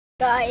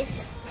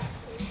Guys,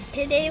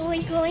 today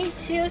we're going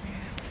to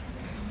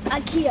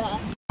IKEA.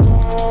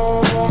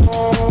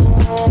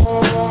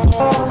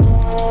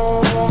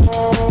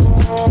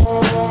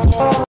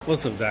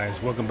 What's up,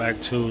 guys? Welcome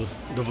back to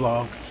the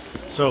vlog.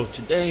 So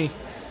today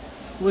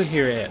we're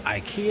here at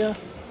IKEA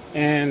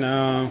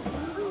and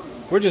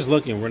we're just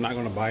looking. We're not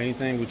going to buy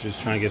anything. We're just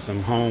trying to get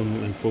some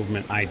home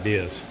improvement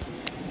ideas.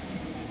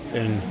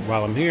 And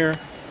while I'm here,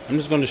 I'm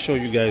just going to show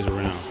you guys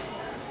around.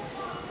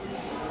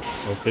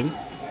 Open.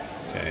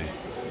 Okay.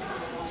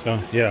 So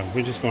yeah,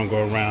 we're just going to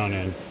go around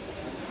and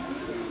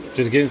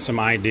just getting some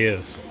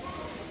ideas.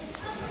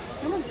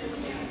 A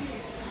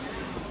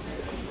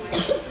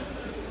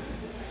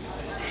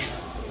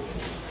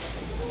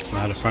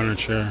lot of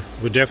furniture.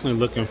 We're definitely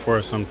looking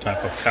for some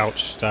type of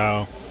couch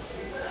style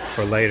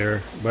for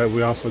later, but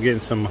we're also getting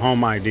some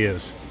home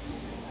ideas,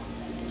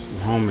 some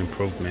home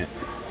improvement.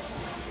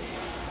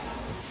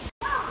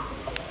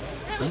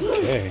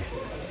 Okay.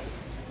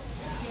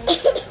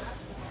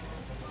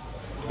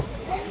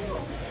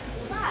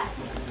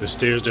 The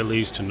stairs that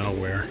leads to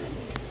nowhere.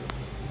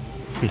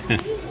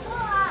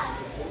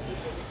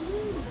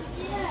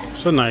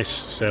 It's a nice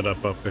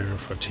setup up there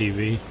for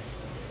TV.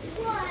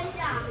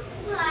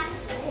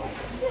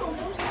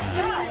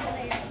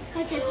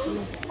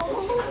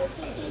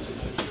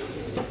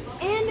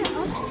 And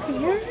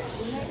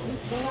upstairs.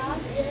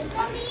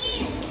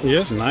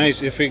 Yeah, it's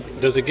nice.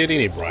 Does it get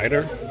any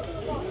brighter?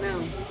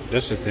 No.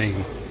 That's the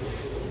thing.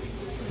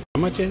 How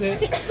much is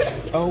it?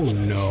 Oh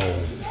no.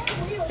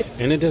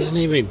 And it doesn't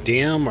even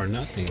dim or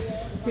nothing.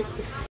 I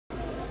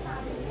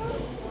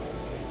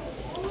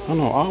don't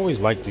know, I always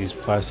like these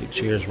plastic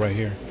chairs right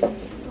here.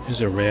 There's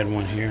a red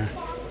one here.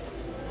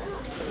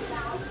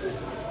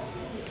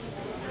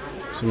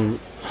 Some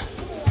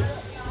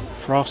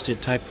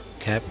frosted type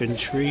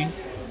cabinetry.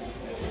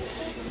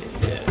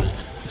 Yeah,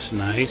 it's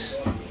nice.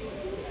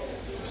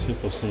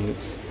 Simple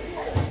sinks.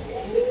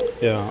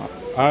 Yeah,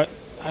 I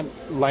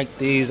like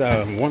these.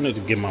 I wanted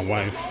to give my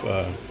wife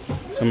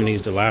some of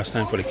these the last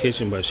time for the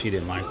kitchen, but she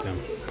didn't like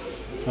them.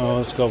 Oh,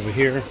 let's go over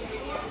here.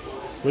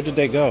 Where did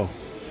they go?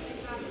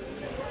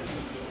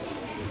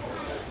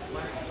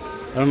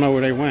 I don't know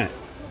where they went.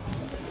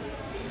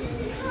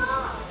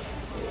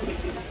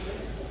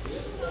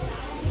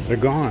 They're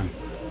gone.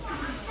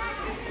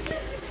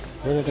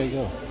 Where did they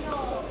go?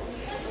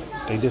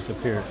 They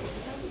disappeared.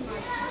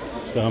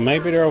 So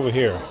maybe they're over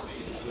here.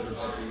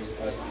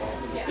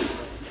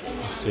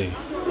 Let's see.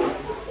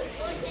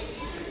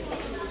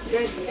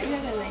 Dad, I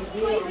had an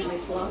idea in my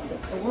closet.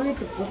 I wanted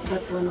to put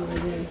that one over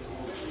there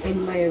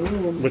in my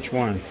room. Which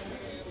one?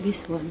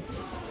 This one.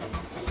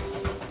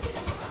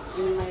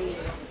 In my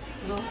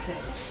closet.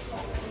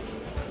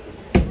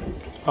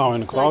 Oh,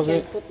 in the closet?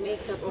 I can put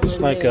makeup over It's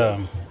like there.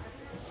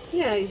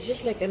 Yeah, it's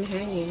just like an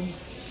hanging.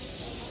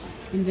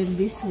 And then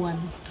this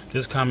one.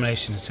 This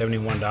combination is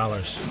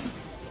 $71.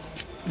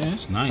 Yeah,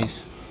 it's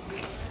nice.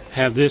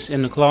 Have this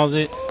in the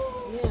closet.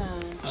 Yeah.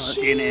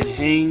 And it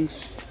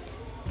hangs.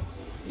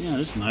 Yeah,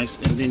 it's nice.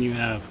 And then you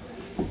have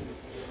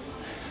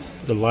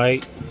the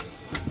light,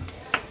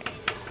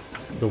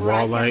 the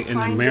wall light,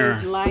 and the mirror.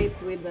 Light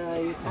with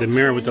the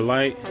mirror with the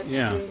light.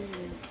 Yeah.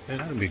 Yeah,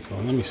 that'd be cool.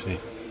 Let me see.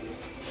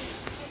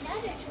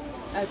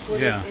 I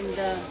put it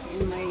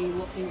in my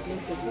walk-in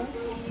closet.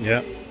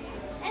 Yep.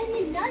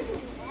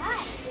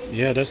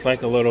 Yeah, that's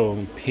like a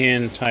little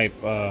pen type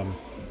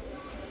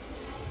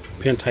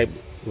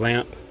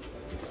lamp.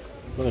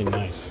 Really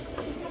nice.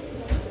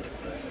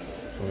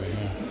 Over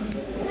here.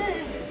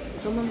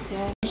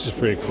 This is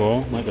pretty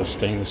cool. Like a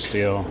stainless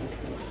steel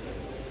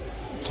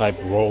type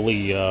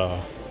rolly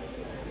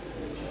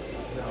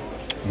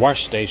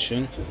wash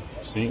station.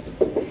 See?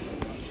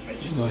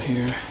 You go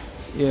here.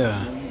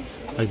 Yeah.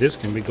 Like this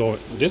can be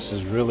this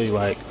is really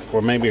like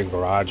for maybe a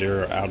garage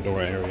or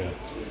outdoor area.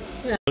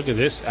 Yeah. Look at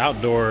this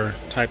outdoor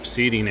type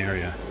seating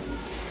area.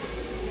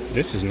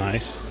 This is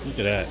nice. Look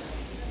at that.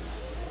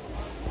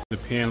 The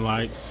pen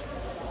lights.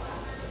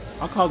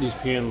 I'll call these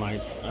pen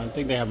lights. I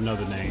think they have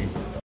another name.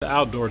 The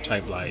outdoor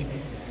type light.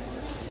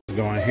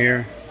 Going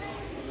here.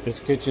 This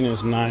kitchen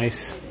is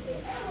nice.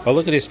 Oh,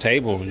 look at this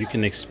table. You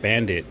can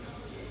expand it.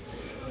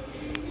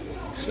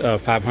 It's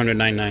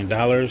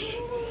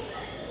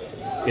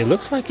 $599. It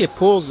looks like it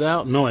pulls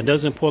out. No, it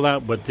doesn't pull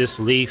out, but this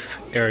leaf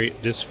area,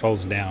 this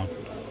folds down.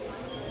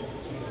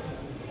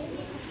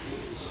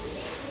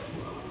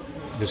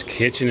 This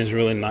kitchen is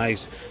really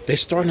nice. They're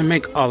starting to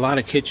make a lot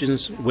of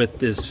kitchens with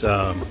this,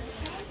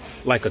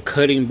 like a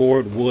cutting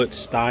board wood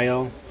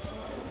style.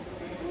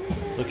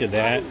 Look at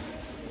that.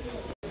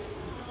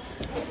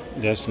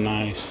 That's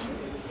nice.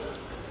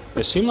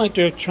 It seems like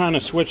they're trying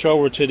to switch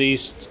over to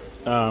these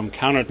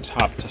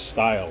countertop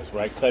styles,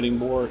 right? Cutting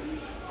board.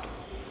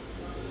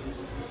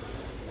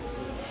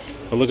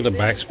 But look at the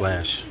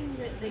backsplash.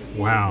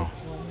 Wow.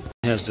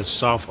 It has the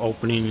soft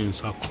opening and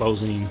soft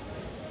closing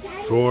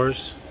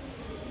drawers.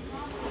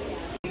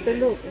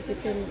 Look, if you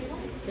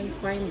can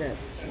find that.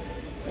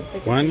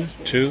 1,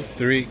 2,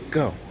 3,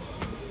 go.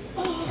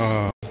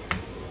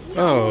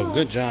 Oh,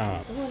 good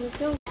job.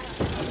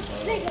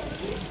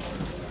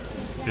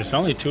 It's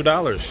only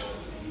 $2.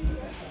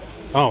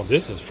 Oh,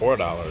 this is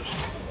 $4.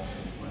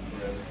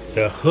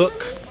 The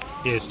hook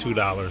is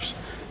 $2,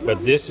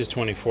 but this is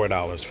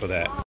 $24 for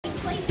that.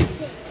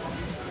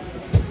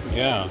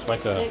 Yeah, it's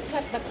like They a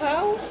cut the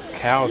cow?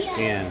 cow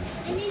skin.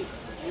 And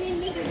then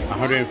make it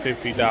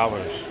 $150,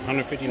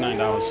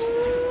 $159.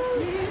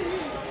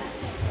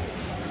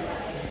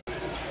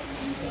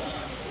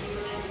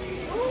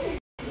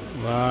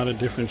 A lot of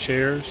different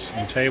chairs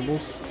and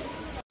tables.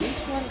 This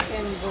one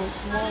can go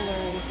smaller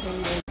and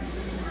can go.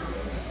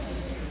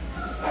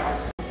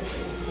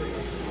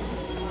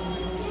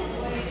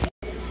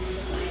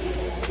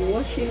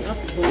 Washing up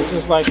the This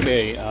is like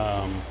a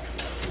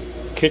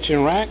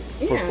kitchen rack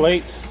for Yeah.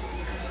 plates.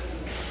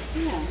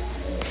 yeah.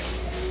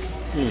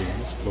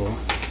 That's cool.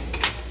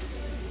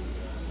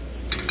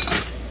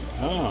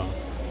 Oh,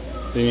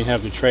 then you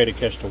have the tray to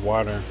catch the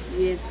water.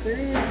 Yes, sir.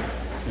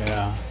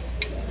 Yeah,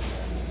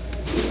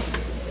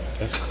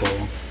 that's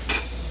cool.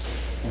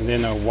 And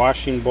then a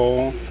washing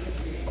bowl.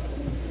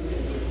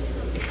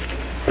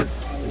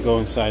 Go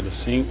inside the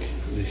sink.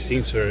 The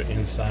sinks are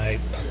inside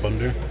up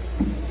under.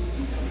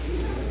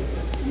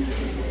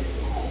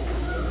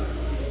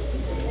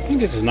 I think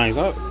this is nice.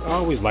 I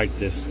always like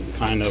this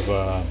kind of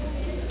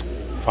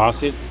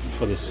faucet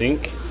for the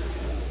sink.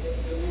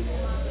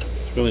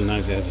 It's really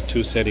nice. It has a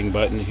 2-setting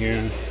button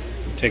here. You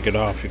take it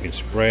off, you can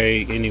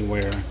spray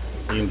anywhere.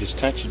 You can just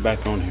touch it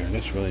back on here.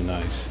 That's really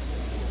nice.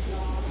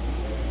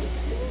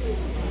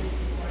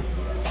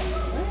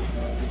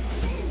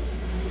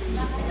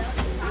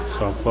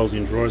 So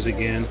closing drawers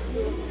again.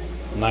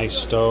 Nice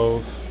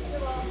stove.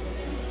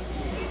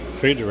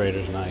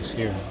 Refrigerator's nice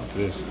here. Look at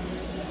this.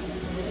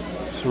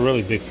 It's a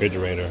really big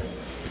refrigerator.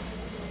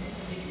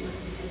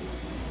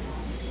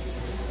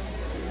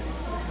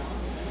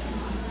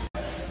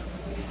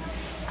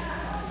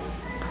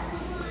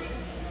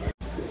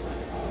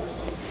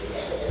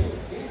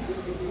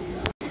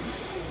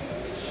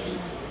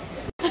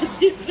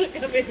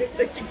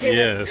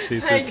 Yeah,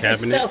 see-through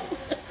cabinet.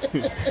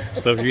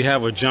 So if you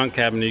have a junk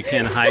cabinet, you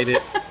can't hide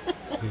it.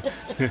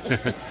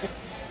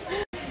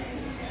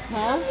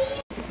 Huh?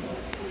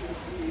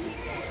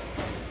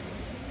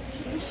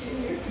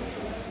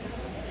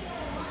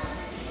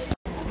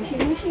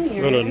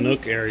 Little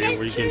nook area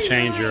where you can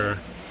change your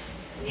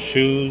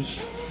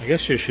shoes. I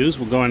guess your shoes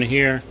will go in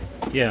here.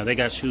 Yeah, they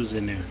got shoes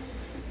in there.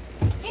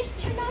 just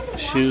turn on the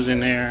Shoes in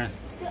there.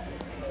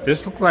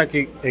 This looks like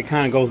it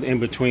kind of goes in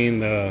between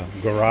the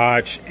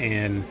garage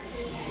and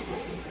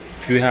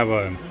if you have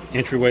a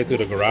entryway through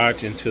the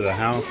garage into the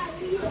house.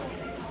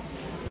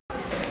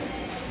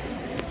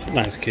 It's a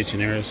nice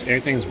kitchen area.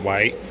 Everything's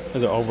white.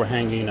 There's an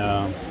overhanging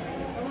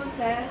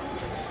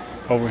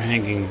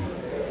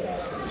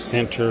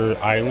center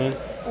island.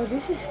 Oh,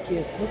 this is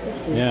cute. Look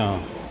at this.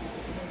 Yeah.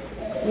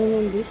 And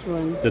then this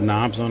one. The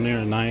knobs on there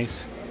are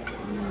nice.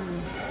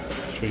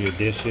 For your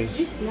dishes.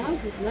 This knob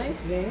is nice,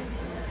 babe.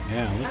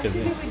 Yeah, look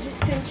Actually, at this. we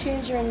just can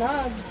change your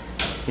knobs.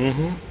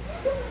 Mm-hmm.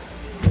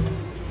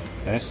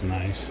 That's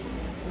nice. Oh,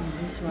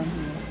 this one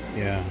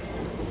here. Yeah.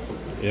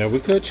 Yeah, we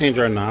could change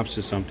our knobs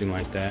to something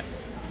like that.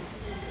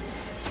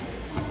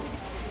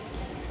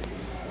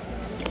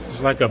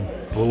 It's like a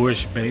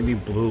bluish, baby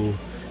blue,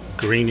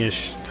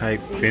 greenish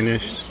type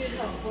finish.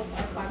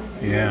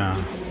 Yeah.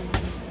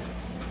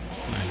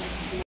 Nice.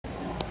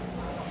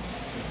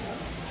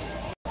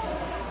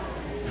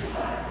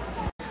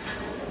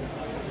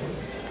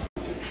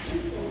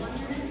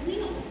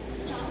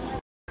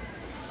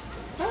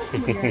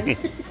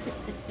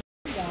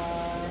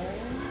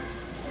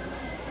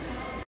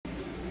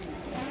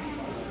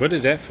 What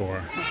is that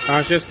for? Oh,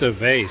 it's just a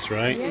vase,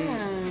 right?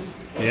 Yeah.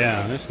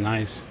 Yeah, that's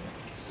nice.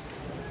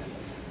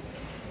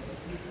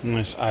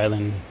 Nice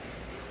island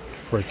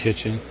for a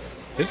kitchen.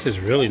 This is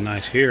really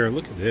nice here.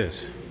 Look at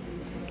this.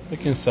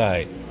 Look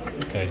inside.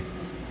 Okay.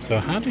 So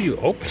how do you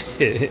open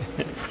it?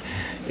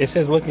 It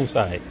says look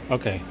inside.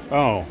 Okay.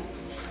 Oh.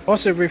 Oh,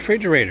 it's a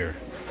refrigerator.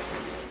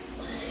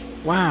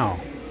 Wow.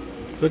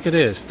 Look at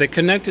this. They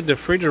connected the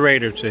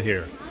refrigerator to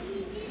here.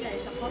 Yeah,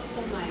 it's a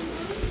customized.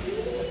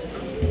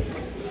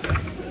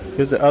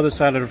 Here's the other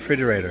side of the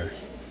refrigerator.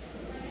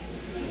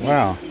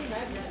 Wow.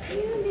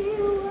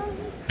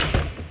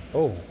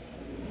 Oh.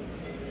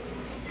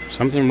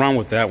 Something wrong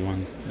with that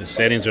one. The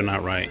settings are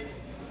not right.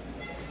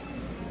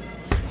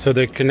 So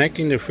they're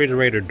connecting the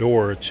refrigerator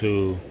door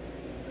to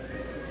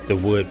the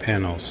wood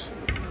panels.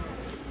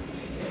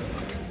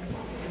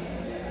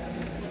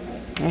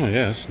 Oh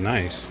yeah, that's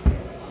nice.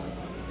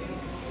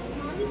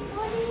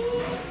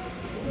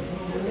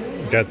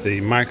 Got the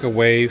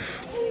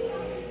microwave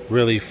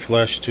really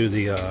flush to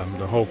the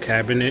whole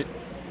cabinet.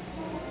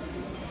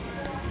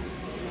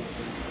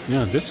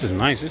 Yeah, this is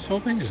nice. This whole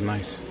thing is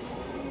nice.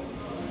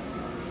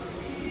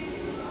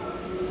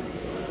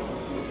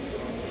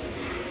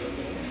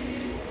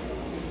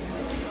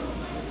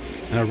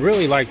 And I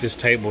really like this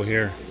table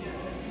here.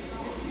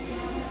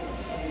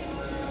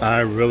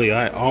 I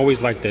always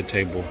like that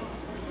table.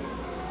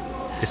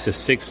 It's a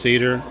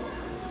 6-seater.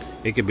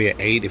 It could be an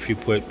 8 if you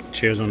put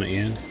chairs on the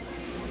end.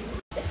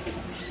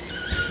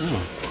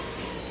 Oh.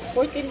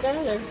 $14.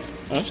 Oh,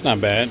 that's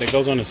not bad. That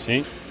goes on the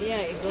sink. Yeah,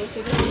 it goes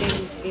to the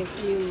sink.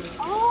 If you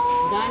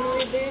done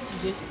with it,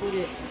 just put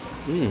it.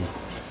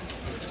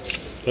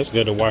 That's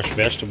good to wash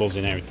vegetables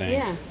and everything.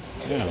 Yeah.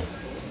 Yeah.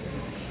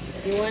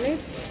 You want it?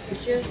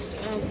 It's just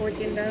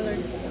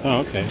 $14. Oh,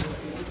 okay.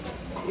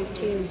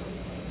 15.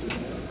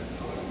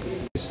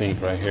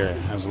 Sink right here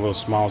has a little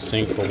small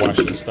sink for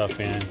washing stuff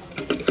in,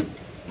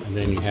 and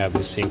then you have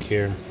this sink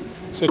here.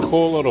 It's a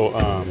cool little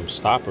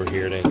stopper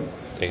here that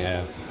they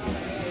have.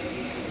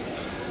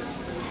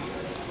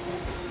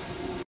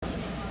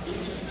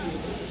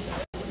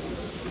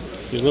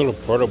 These little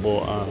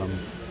portable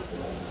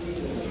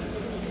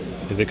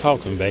is it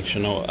called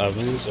convectional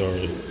ovens, or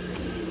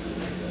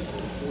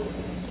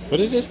what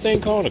is this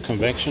thing called? A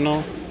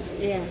convectional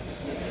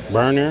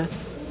burner?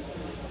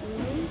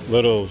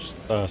 Little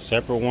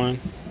separate one.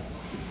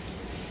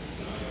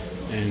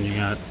 And you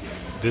got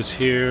this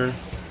here,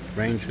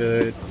 range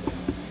hood.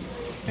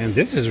 And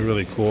this is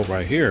really cool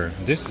right here.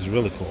 This is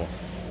really cool.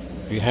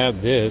 You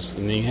have this,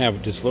 and then you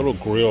have this little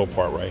grill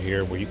part right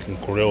here where you can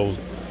grill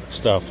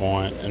stuff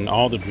on, and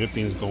all the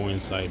drippings go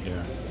inside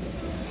there.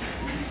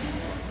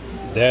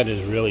 That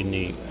is really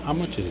neat. How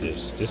much is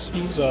this? This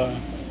is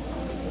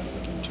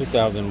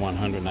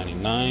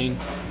 $2,199.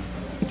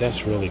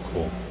 That's really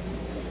cool.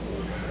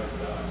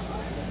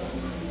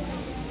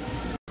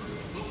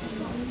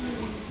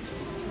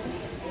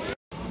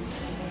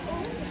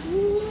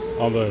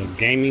 All the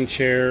gaming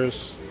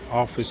chairs,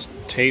 office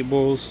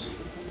tables,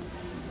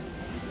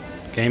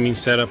 gaming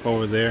setup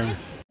over there.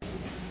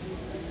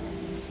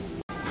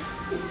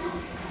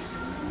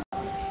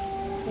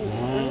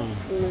 Wow,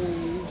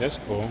 that's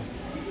cool.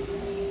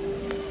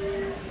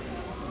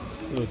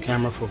 Little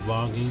camera for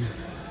vlogging.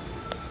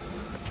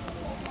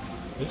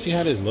 Let's see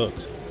how this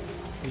looks.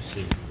 Let's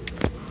see.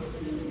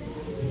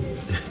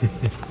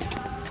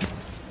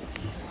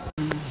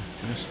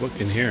 Let's look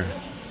in here.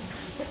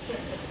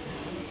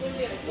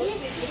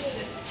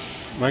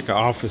 Like an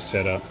office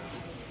setup.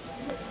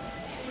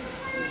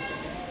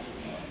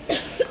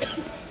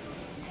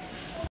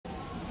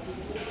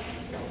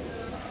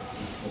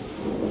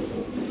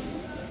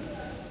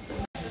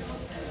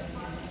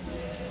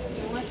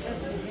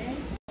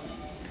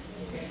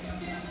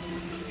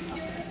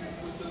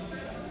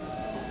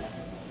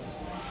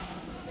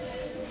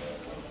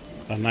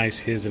 A nice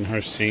his and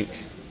her sink.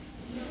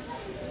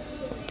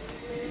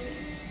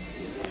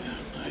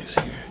 Nice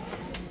here.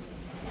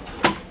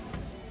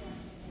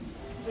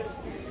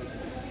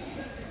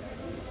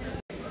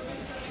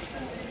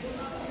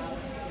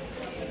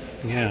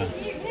 Yeah.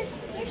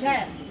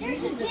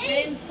 This is the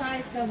same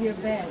size of your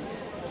bed.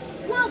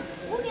 Look,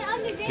 look at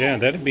under there. Yeah,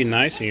 that'd be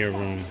nice in your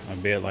room, a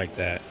bed like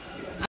that.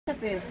 Look at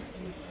this.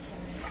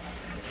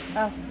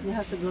 Oh, you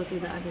have to go to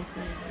the other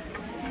side.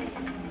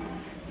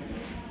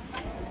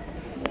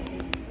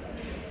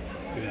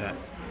 Yeah.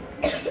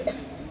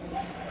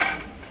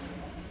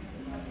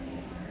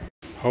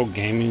 Whole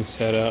gaming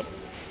setup.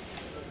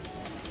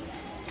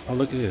 Oh,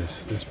 look at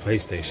this. This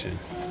PlayStation.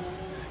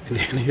 And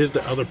then here's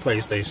the other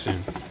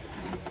PlayStation.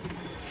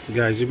 You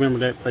guys, you remember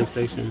that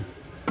PlayStation?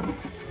 Look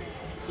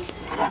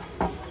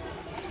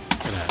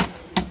at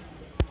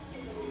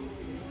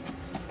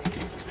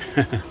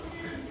that.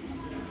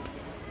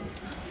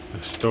 A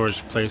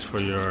storage place for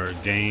your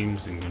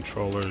games and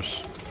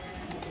controllers.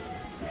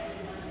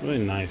 Really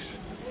nice.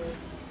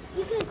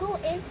 You could go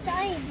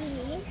inside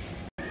these.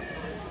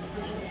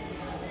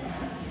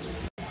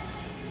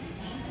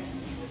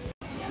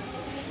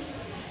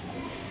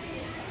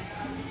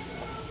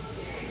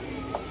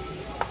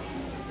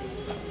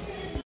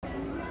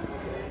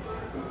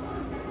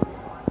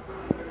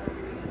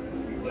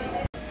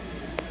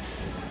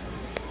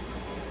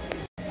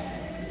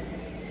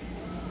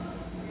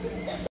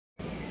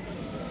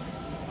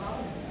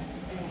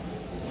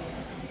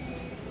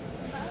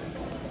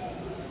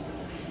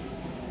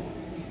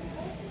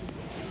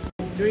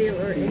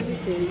 Drill or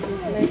anything,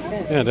 just like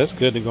that. Yeah, that's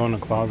good to go in the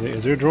closet.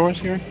 Is there drawers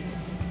here?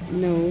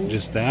 No,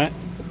 Just that?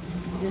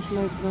 just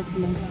like that.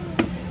 No.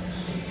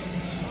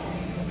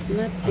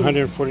 Nothing.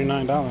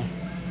 $149.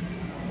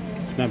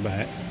 It's not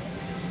bad.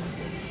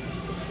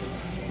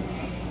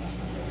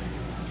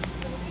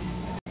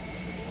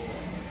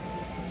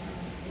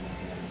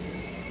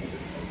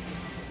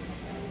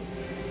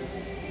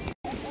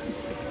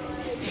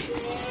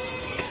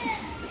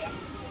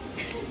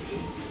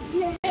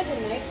 Have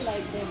a knife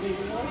like that, baby.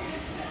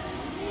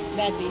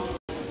 Daddy.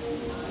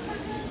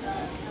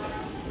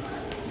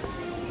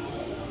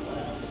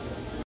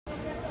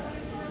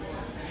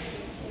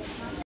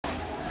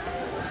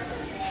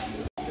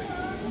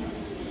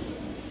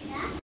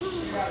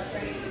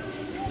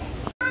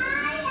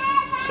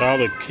 So all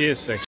the kids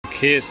section.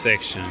 Kids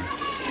section.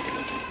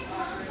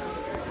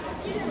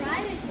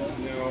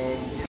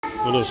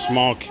 Little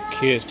small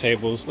kids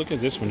tables. Look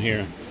at this one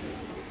here.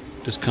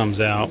 This comes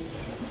out.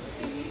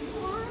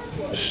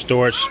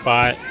 Storage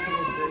spot.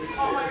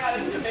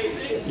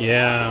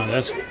 Yeah,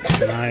 that's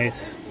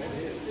nice.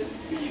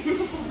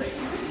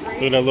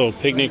 Look at that little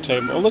picnic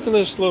table. Oh, look at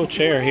this little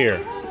chair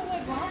here.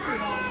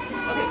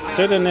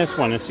 Sit in this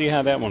one and see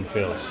how that one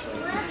feels.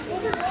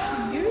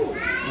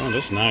 Oh,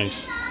 that's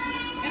nice.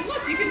 And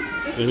look, you can.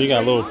 Then you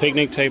got a little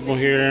picnic table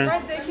here.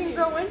 Right, they can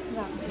go into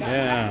them.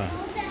 Yeah.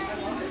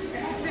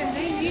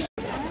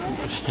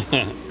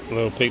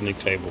 Little picnic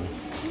table.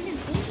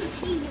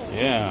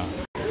 Yeah.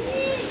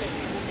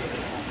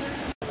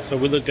 So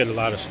we looked at a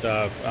lot of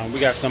stuff. We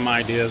got some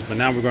ideas, but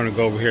now we're going to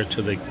go over here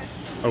to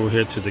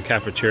the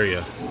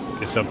cafeteria,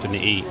 get something to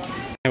eat.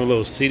 We have a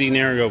little seating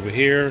area over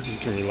here you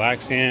can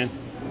relax in.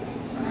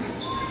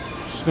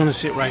 Just gonna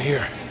sit right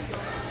here.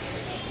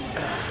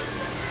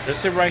 Let's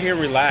sit right here,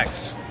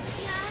 relax.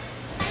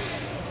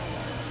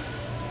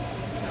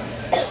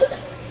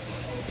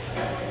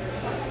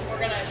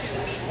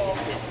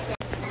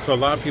 So a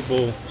lot of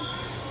people,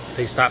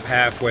 they stop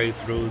halfway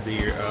through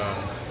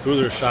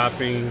their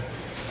shopping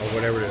or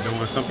whatever they're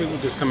doing. Some people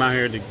just come out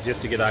here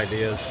just to get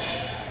ideas.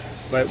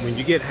 But when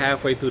you get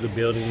halfway through the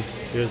building,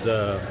 there's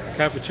a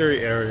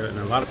cafeteria area, and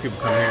a lot of people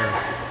come here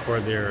for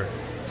the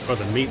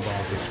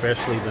meatballs,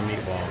 especially the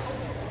meatballs.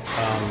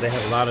 They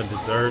have a lot of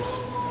desserts,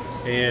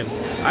 and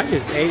I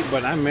just ate,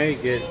 but I may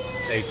get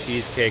a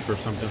cheesecake or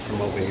something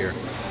from over here.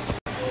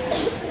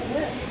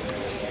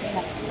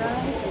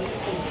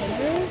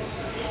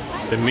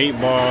 The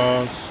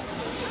meatballs.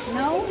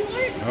 No.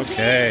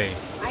 Okay.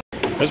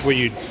 That's where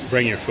you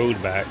bring your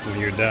food back when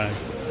you're done.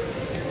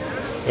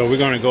 So we're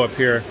gonna go up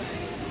here,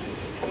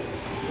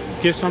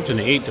 get something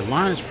to eat. The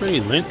line is pretty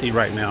lengthy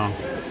right now.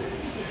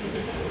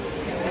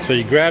 So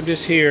you grab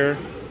this here,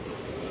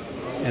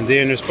 and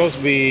then there's supposed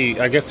to be,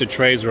 I guess the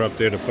trays are up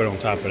there to put on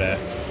top of that.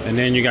 And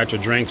then you got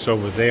your drinks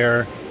over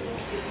there.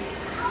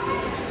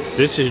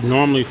 This is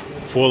normally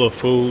full of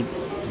food,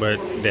 but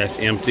that's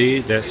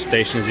empty. That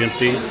station's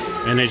empty.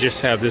 And they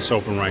just have this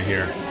open right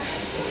here.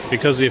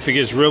 Because if it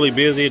gets really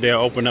busy,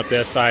 they'll open up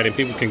that side and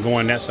people can go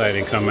on that side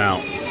and come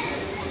out.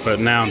 But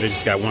now they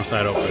just got one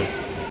side open.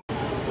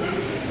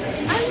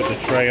 Put the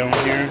tray on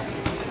here.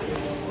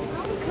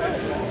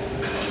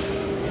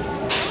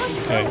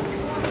 Okay.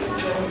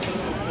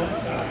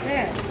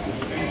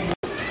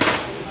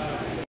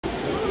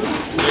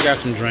 They got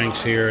some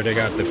drinks here. They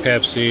got the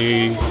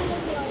Pepsi,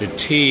 the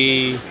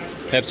tea,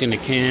 Pepsi in the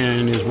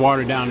can. There's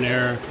water down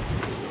there.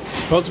 It's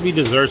supposed to be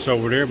desserts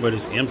over there, but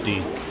it's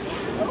empty.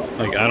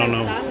 Like, I don't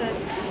know.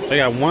 They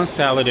got one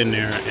salad in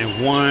there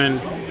and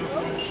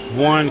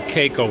one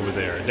cake over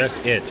there. That's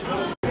it.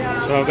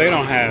 So they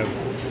don't have,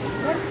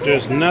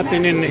 there's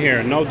nothing in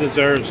here. No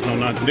desserts, no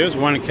nothing. There's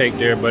one cake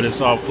there, but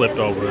it's all flipped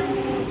over.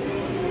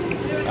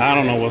 I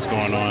don't know what's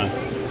going on.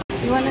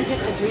 You want to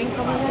get a drink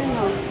over there?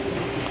 No.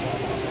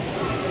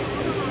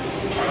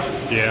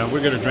 Yeah,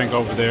 we're gonna drink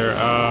over there.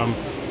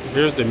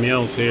 Here's the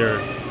meals here.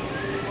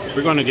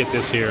 We're gonna get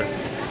this here.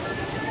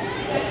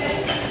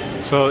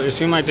 So it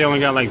seemed like they only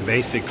got like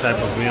basic type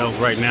of meals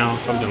right now,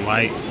 something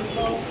light.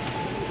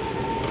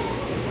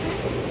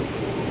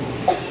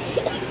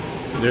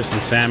 There's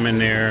some salmon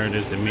there.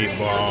 There's the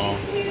meatball.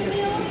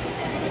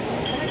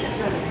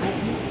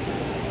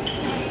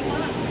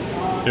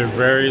 They're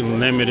very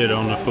limited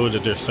on the food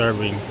that they're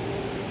serving.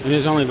 And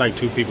there's only like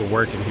 2 people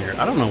working here.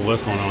 I don't know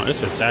what's going on.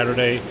 It's a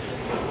Saturday.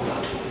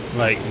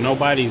 Like,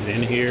 nobody's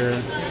in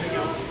here.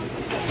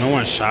 No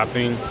one's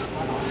shopping.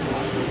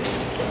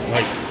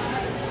 Like,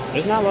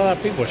 there's not a lot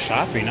of people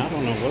shopping. I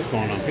don't know what's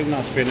going on. People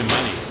not spending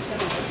money.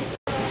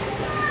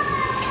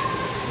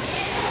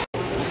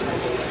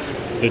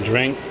 The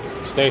drink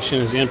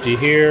station is empty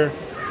here.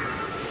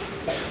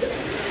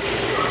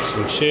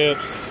 Some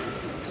chips.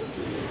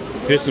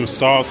 Here's some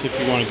sauce if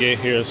you want to get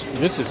here.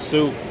 This is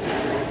soup.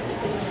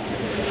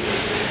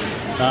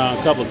 A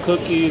couple of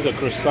cookies, a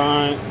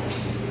croissant.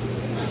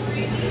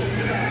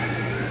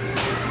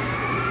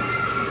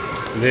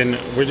 Then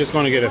we're just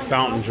going to get a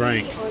fountain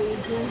drink.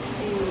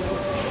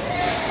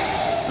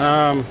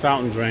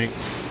 Fountain drink.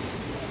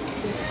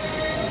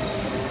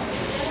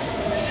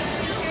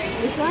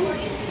 This one?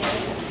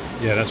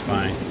 Yeah, that's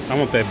fine. I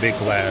want that big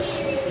glass.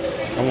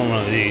 I want one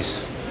of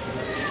these.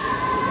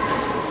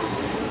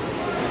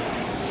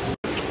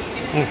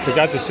 Oh,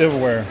 forgot the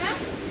silverware.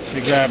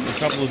 We grabbed a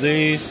couple of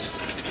these.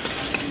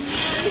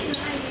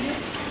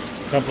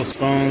 A couple of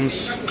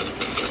spoons.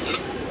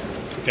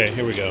 Okay,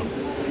 here we go.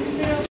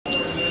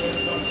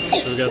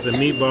 So we got the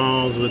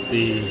meatballs with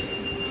the,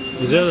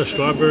 is that a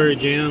strawberry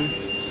jam?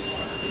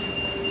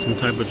 Some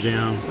type of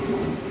jam.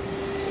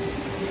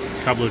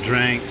 A couple of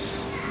drinks.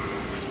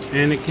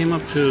 And it came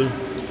up to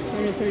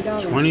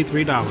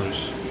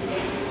 $23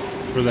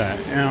 for that.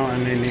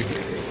 And then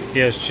he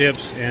has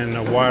chips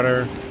and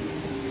water.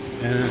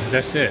 And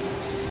that's it.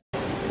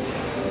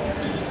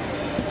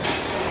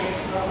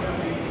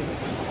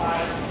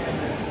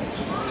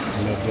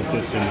 I'm gonna put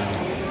this in now.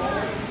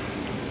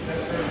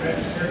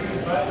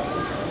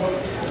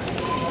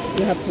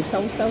 You have to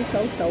so.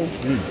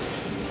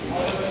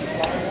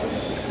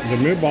 The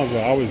meatballs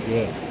are always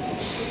good.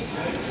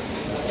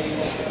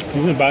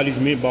 You can buy these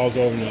meatballs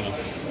over in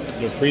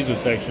the freezer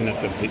section at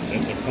the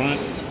front.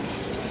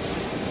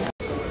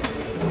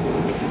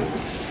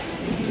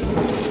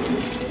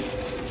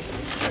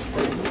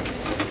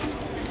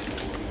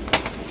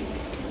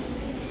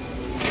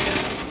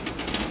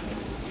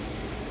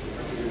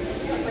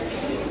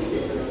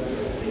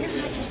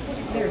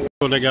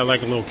 So they got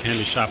like a little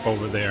candy shop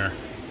over there.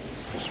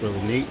 It's really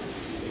neat.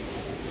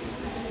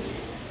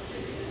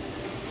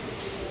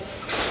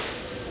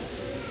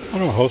 I don't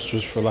know,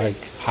 holsters for like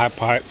hot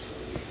pots.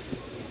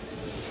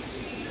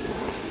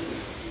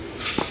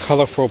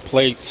 Colorful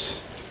plates.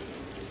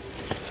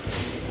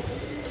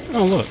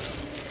 Oh look.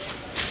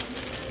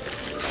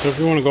 So if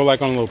you want to go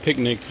like on a little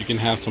picnic, you can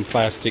have some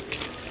plastic.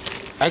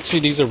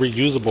 Actually, these are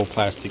reusable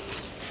plastic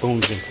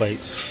spoons and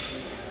plates.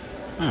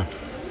 Huh.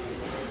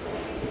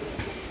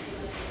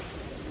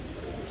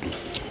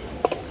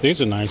 These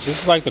are nice.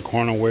 This is like the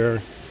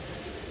cornerware,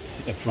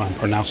 if I'm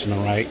pronouncing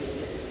it right.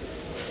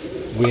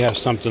 We have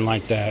something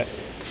like that.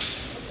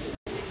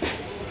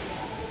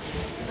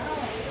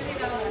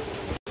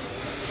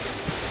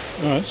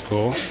 Oh, that's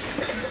cool.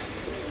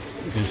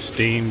 You can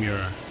steam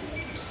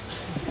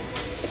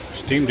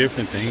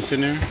different things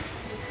in there.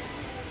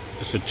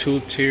 It's a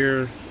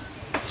 2-tier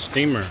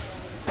steamer,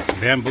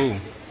 bamboo.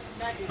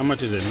 How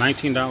much is it?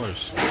 $19.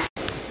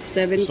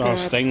 7 It's all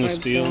cups, stainless 5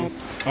 steel.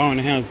 cups. Oh, and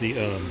it has the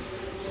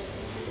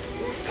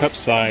cup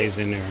size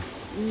in there.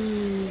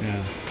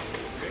 Yeah,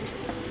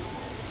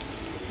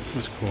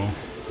 that's cool.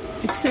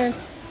 It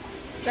says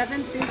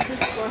 7 pieces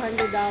for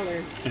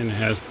 $100. And it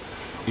has,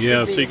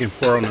 yeah, so you can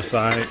pour on the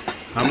side.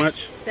 How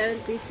much? 7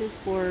 pieces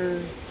for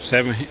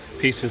 7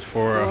 pieces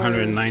for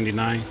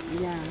 $199.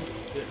 yeah.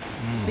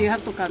 So you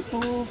have to count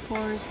 2,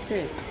 4,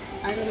 6.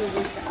 I don't know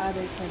where's the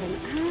other 7.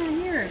 Ah,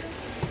 here.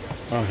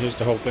 Oh, here's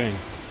the whole thing.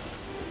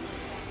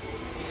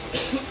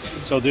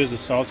 So there's a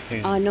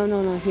saucepan.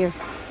 No, here.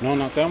 No,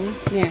 not that one.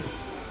 Yeah,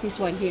 this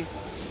one here.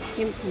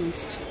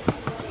 Influenced.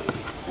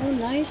 Oh,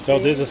 nice. So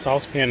babe. there's a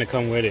saucepan to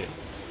come with it.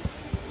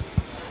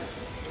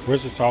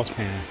 Where's the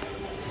saucepan?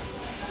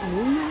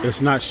 Oh,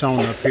 It's not shown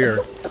up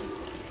here,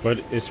 but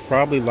it's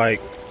probably like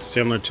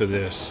similar to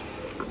this.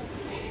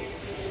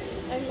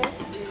 I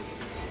like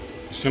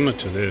this Similar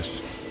to this.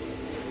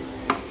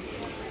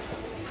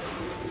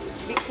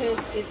 because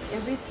it's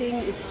everything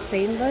is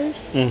stainless.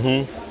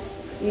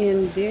 Mm-hmm.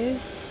 And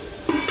this,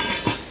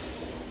 it's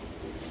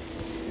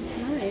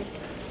nice.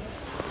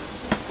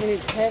 And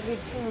it's heavy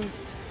too.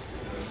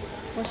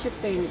 What you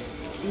think?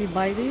 We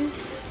buy this?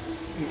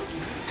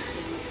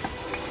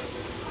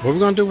 What are we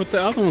gonna do with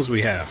the other ones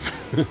we have?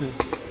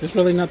 There's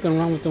really nothing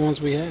wrong with the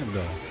ones we have,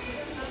 though.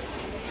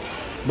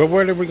 But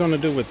what are we gonna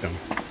do with them?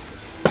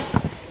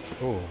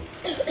 Oh.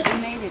 We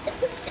made it.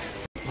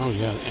 Oh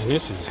yeah, and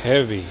this is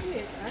heavy.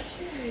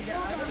 Actually, the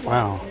other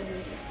Wow.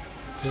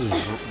 This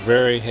is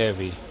very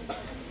heavy.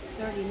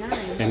 39.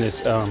 And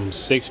it's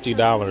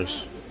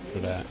 $60 for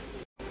that.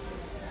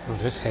 Oh,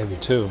 that's heavy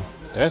too.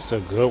 That's a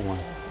good one.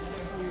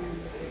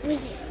 What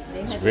is it?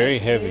 It's very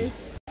heavy.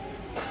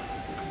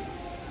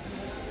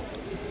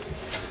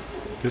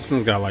 This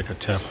one's got like a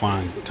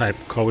Teflon type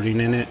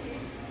coating in it.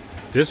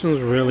 This one's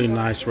really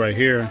nice right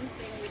here.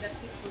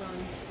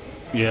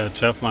 Yeah,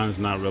 Teflon is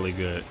not really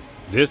good.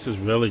 This is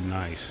really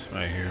nice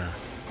right here.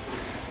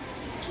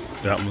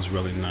 That one's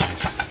really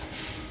nice.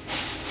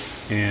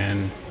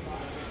 And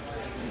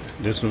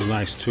this one's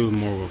nice too,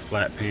 more of a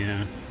flat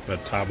pan, but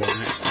a top on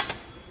it.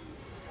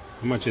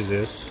 How much is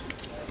this?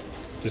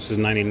 This is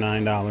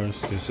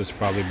 $99. This is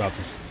probably about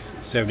the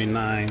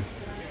 $79.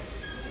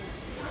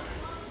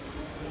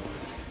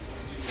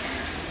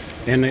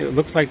 And it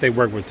looks like they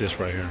work with this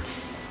right here.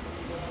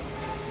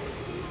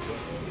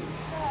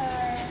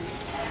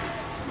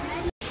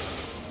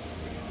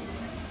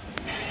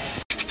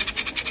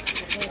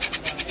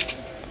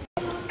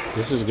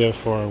 This is good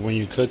for when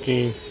you're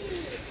cooking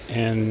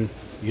and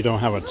you don't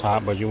have a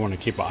top, but you want to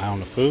keep an eye on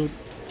the food.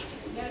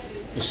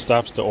 It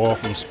stops the oil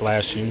from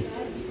splashing.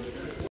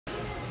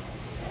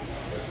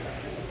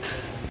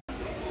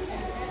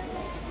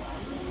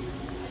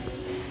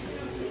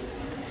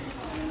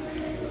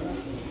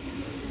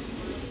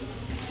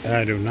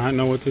 I do not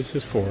know what this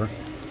is for.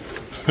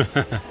 They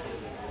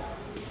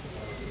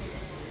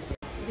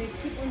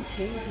keep on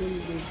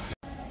changing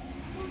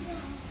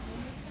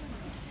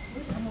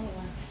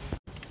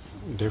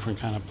Different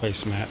kind of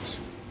placemats.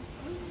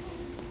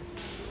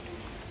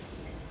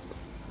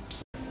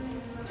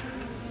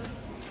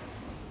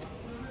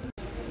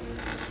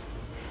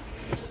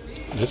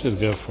 This is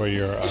good for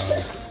your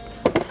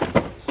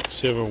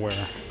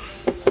silverware.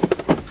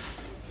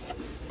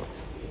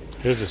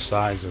 Here's the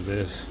size of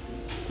this.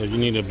 So you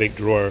need a big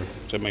drawer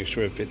to make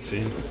sure it fits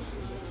in.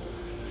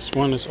 This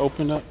one is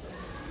opened up.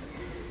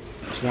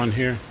 This one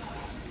here.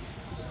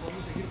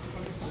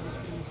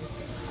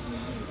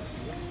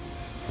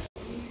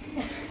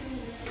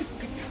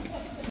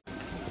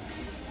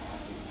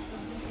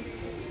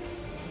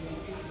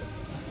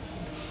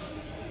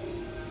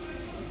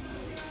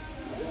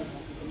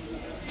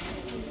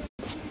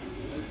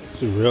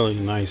 It's a really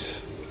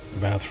nice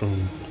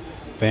bathroom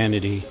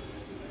vanity.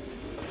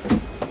 It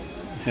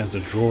has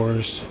the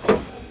drawers,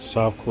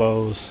 soft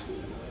close.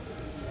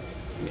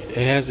 It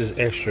has this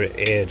extra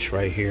edge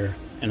right here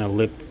and a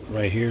lip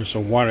right here so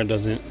water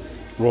doesn't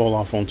roll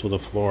off onto the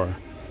floor.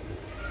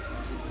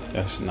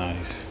 That's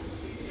nice.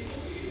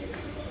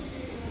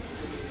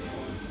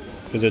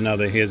 There's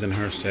another his and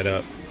her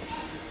setup.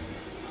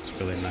 It's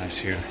really nice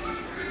here.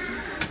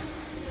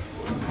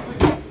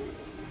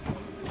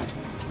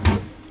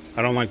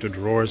 I don't like the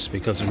drawers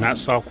because they're not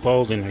soft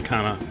close and they're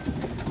kind of,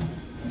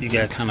 you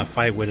gotta kind of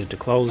fight with it to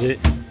close it.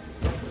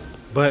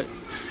 But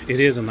it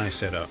is a nice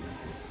setup.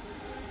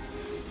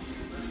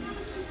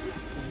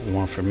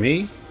 One for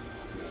me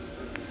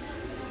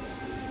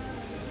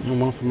and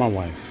one for my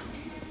wife.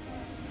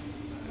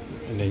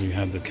 And then you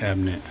have the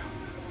cabinet.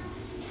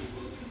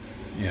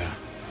 Yeah.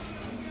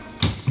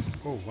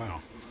 Oh, wow.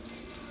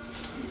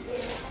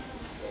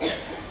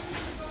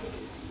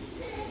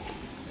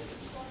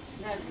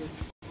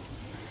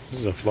 This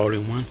is a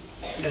floating one.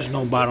 There's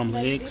no bottom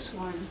legs.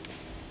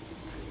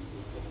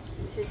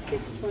 This is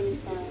 $6.25.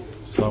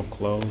 Self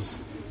close.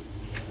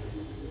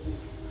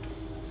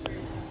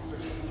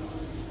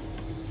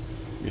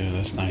 Yeah,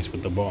 that's nice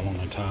with the ball on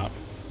the top.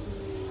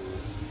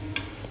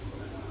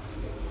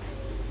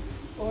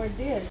 Or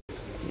this.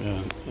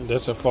 Yeah,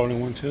 that's a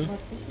floating one too. But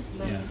this is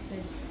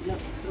laminated. Yeah.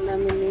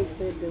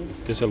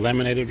 Laminated. This a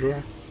laminated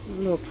drawer?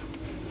 Look.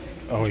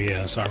 Oh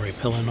yeah, it's already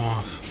peeling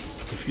off.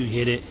 If you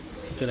hit it,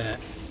 look at that.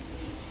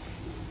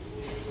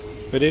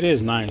 But it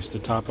is nice. The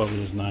top of it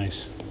is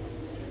nice.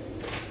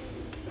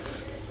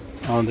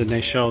 Oh, and then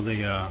they show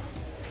the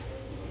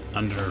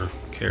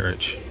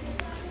undercarriage.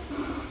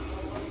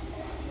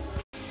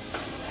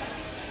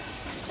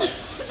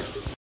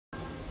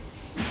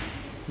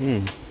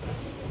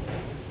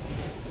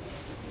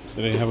 So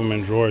they have them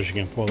in drawers you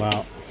can pull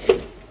out.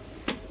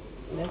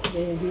 That's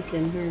the his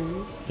and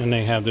her. And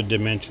they have the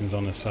dimensions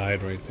on the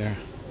side right there.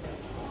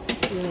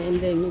 Yeah, and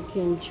then you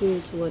can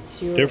choose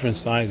what's your... Different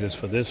sizes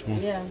for this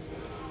one. Yeah.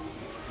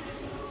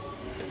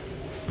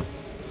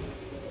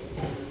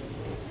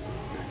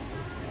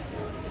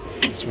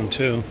 This one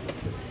too.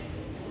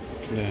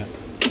 Yeah.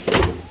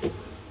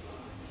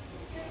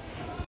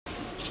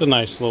 It's a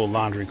nice little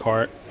laundry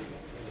cart.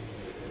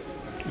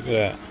 Look at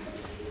that.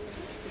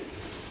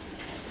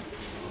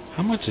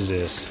 How much is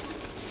this?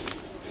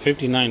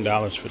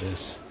 $59 for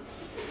this.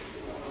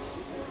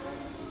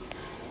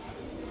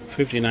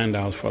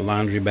 $59 for a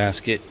laundry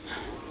basket.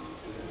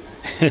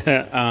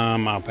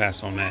 I'll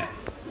pass on that.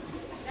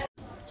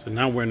 So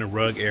now we're in the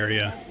rug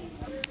area.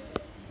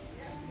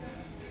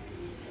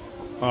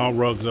 All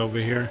rugs over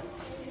here.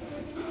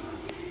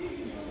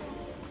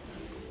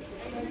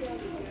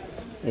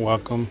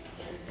 Welcome.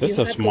 This is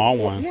a small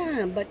one.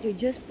 Yeah, but you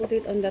just put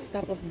it on the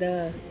top of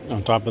the...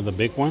 On top of the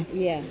big one?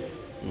 Yeah.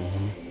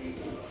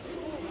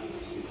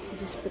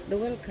 Just put the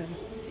welcome.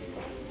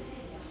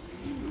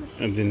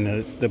 And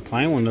then the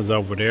plain one is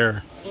over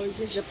there. Or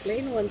just a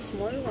plain one,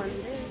 small one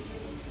there.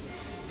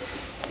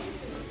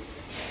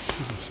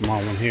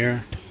 Small one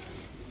here.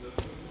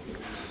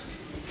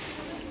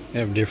 They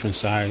have different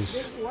size.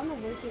 There's one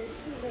over here too,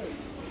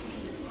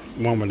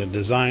 there. One with a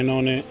design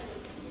on it.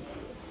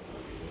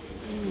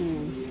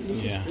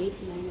 This Yeah. is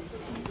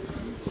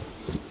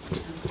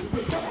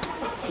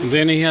 $8.90. And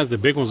then he has the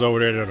big ones over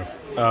there that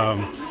are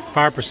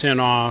 5%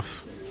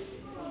 off.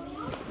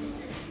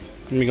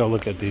 Let me go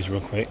look at these real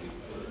quick.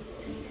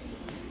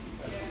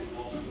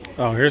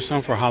 Oh, here's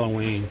some for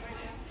Halloween.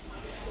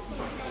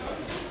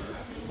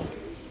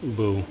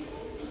 Boo.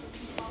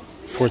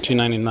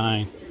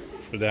 $14.99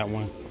 for that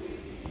one.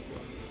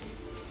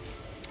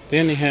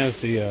 Then he has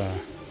the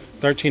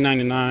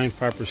 $13.99,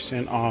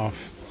 5%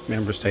 off.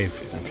 Member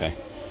safe. Okay.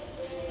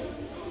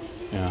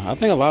 Yeah, I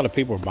think a lot of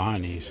people are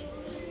buying these.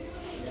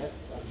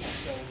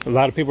 A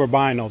lot of people are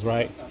buying those,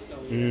 right?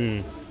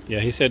 Yeah,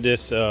 he said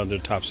this their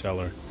top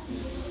seller.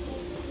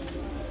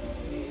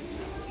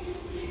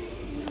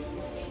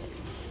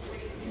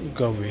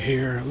 Go over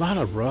here. A lot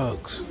of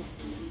rugs.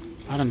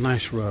 A lot of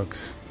nice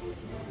rugs.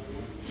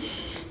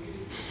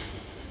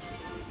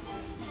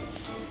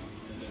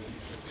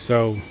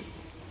 So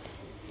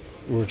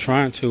we're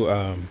trying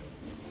to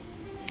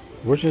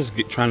we're just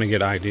trying to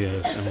get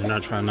ideas, and we're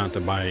not trying not to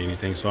buy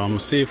anything. So I'm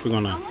gonna see if we're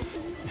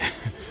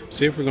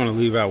gonna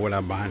leave out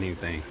without buying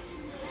anything.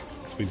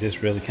 'Cause we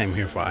just really came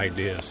here for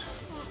ideas.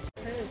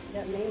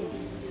 That name.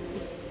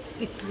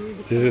 It's Louis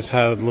Vuitton. This is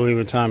how Louis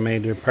Vuitton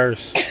made their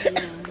purse.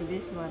 Yeah,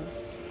 this one.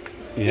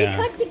 Yeah.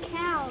 They cut the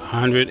cow.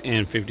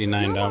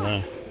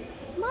 $159.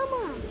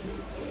 Mama.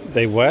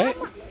 They what?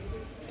 Mama.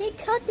 They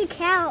cut the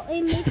cow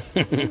and make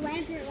the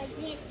leather like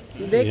this.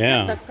 They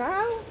Yeah. cut the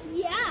cow?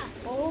 Yeah.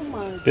 Oh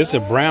my God. This is a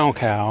brown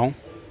cow.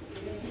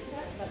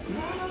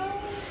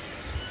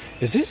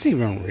 Is this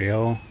even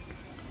real?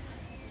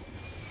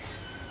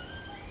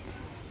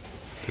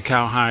 The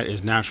cow hide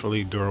is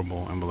naturally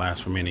durable and will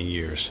last for many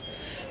years.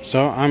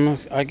 So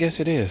I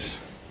guess it is.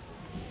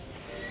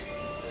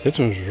 This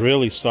one's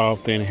really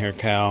soft, thin hair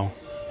cow.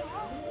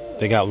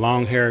 They got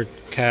long haired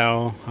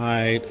cow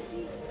hide.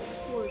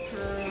 Poor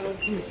cow.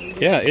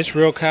 Yeah, it's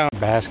real cow.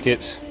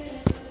 Baskets.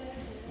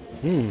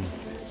 It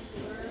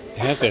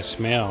has that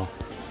smell.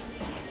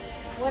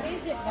 What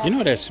is it? You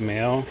know that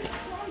smell?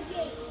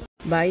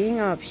 Buying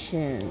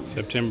option.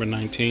 September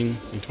 19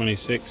 and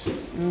 26.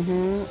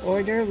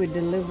 Order with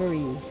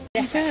delivery.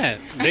 What's that?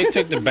 They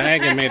took the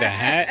bag and made a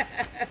hat.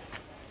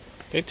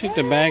 They took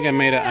the bag and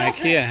made an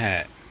IKEA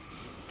hat.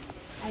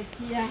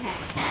 IKEA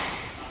hat.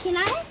 Can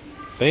I?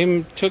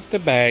 They took the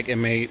bag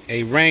and made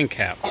a rain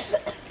cap.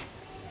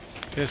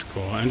 That's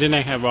cool. And then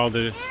they have all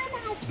the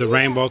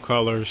rainbow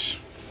colors.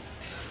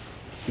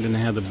 And then they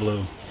have the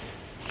blue.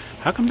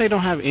 How come they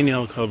don't have any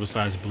other color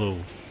besides blue?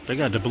 They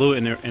got the blue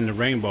in the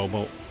rainbow,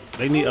 but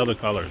they need other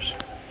colors.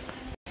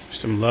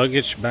 Some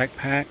luggage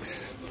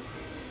backpacks.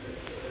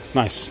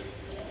 Nice.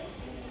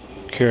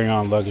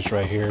 Carry-on luggage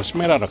right here. It's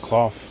made out of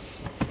cloth.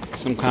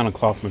 Some kind of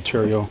cloth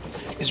material.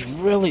 It's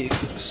really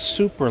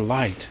super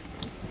light.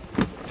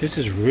 This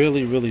is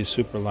really, really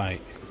super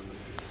light.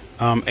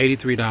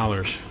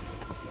 $83.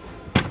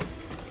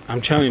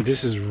 I'm telling you,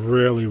 this is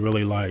really,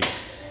 really light.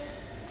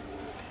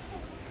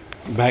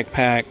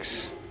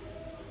 Backpacks.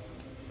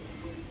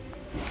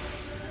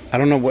 I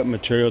don't know what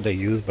material they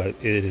use, but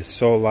it is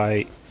so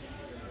light.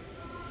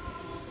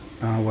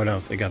 What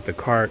else? They got the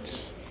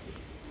carts.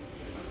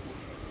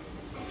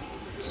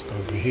 Let's go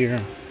over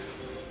here.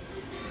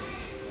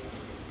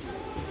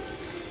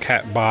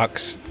 Cat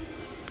box.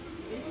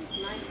 This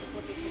is nice to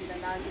put it in the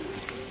laundry.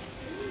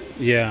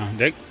 Yeah,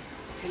 they.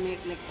 To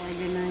make like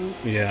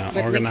organized. Yeah,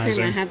 but organizer. next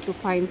time I have to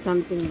find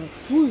something like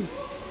food.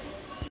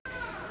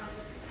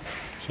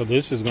 So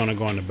this is gonna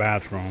go in the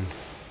bathroom.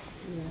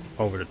 Yeah.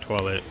 Over the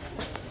toilet.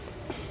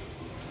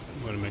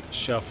 I'm gonna make a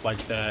shelf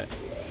like that.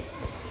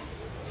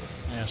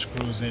 And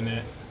screws in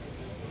it.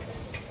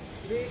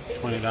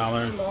 $20.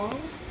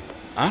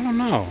 I don't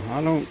know.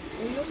 I don't.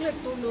 It looks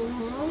like too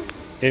long, huh?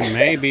 It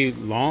may be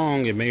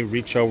long. It may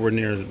reach over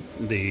near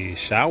the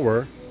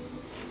shower.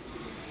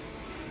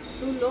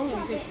 Too long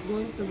if it's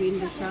going to be in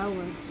the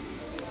shower.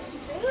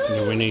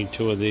 Yeah, we need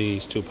 2 of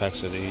these, 2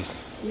 packs of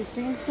these. You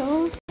think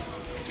so?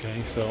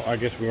 Okay, so I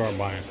guess we are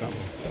buying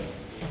something.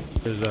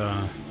 There's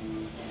a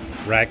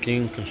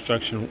racking,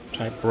 construction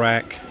type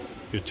rack,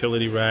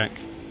 utility rack,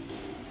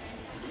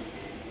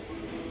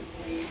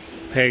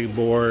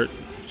 pegboard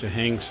to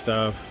hang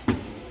stuff.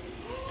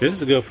 This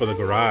is good for the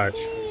garage.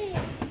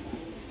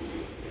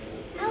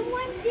 I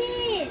want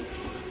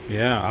this.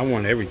 Yeah, I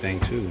want everything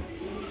too.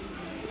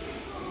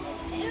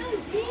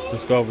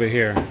 Let's go over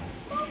here.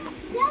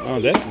 Oh,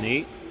 that's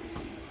neat.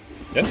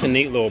 That's a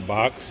neat little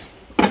box.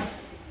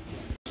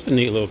 It's a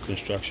neat little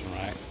construction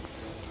rack.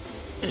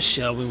 A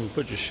shelf, when we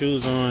put your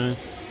shoes on,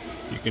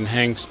 you can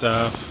hang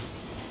stuff.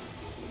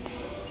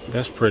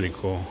 That's pretty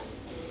cool.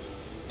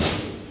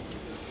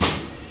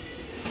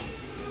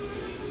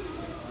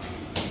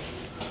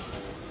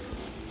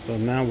 So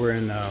now we're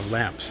in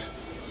lamps.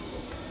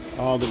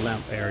 All the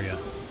lamp area.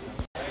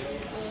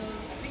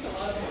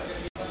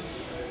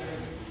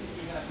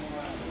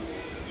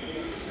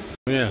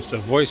 Yeah, it's a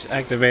voice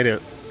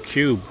activated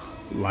cube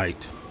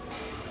light.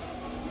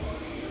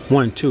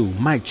 1 2,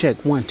 mic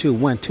check. 1 2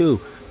 1 2.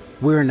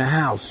 We're in the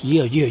house.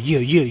 Yeah, yeah, yeah,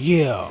 yeah,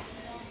 yeah.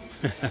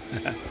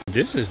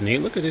 This is neat.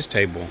 Look at this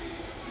table.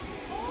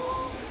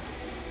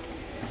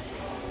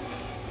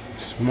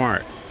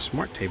 Smart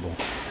table.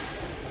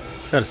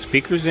 It's got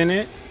speakers in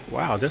it.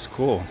 Wow, that's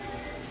cool.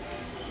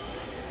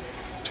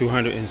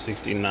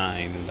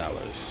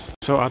 $269.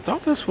 So I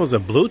thought this was a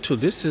Bluetooth.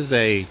 This is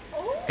a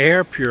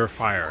air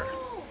purifier.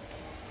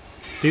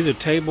 These are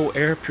table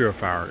air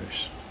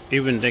purifiers.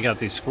 Even they got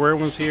these square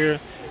ones here.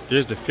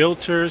 There's the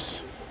filters.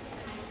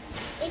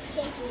 It's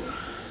shaky.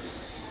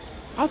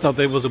 I thought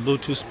they was a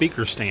Bluetooth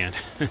speaker stand.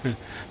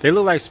 They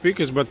look like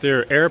speakers, but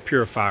they're air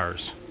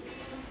purifiers.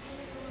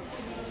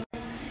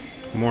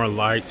 More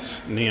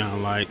lights,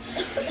 neon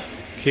lights,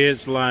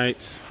 kids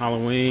lights,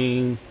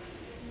 Halloween.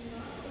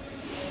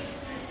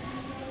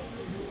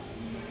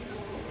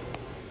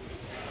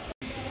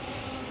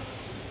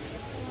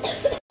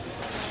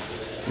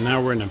 Now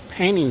we're in the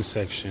painting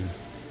section.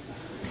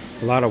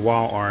 A lot of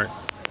wall art.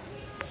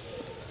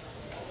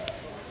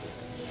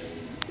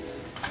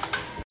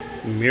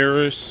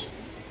 Mirrors.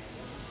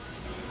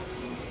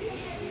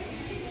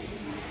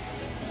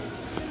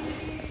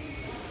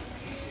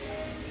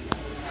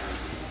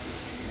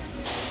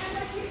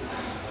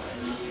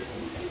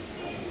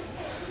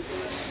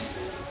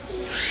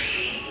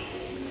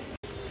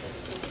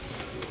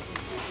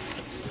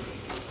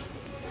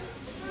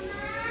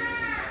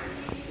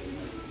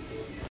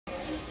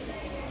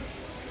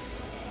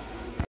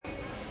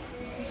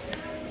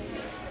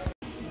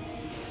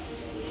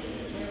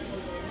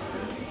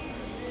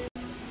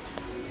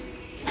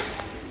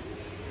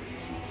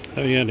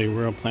 Oh yeah, they're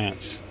real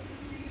plants.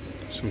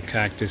 Some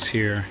cactus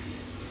here.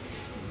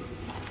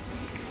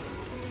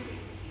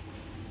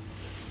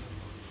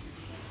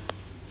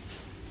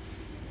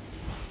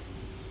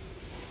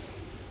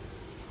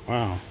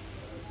 Wow.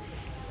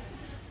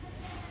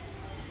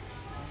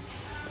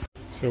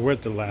 So we're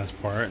at the last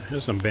part.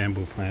 Here's some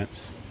bamboo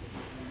plants,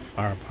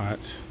 flower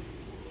pots.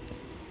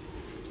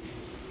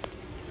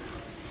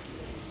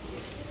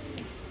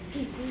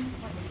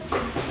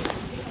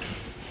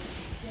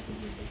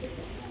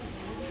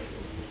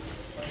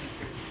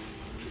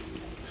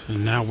 So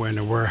now we're in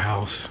the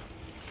warehouse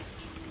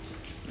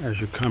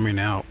as you're coming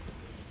out.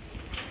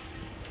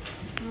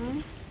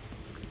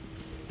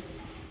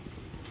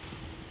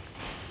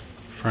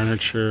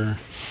 Furniture.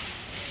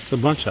 It's a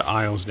bunch of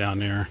aisles down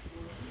there.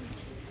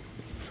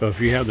 So if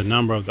you have the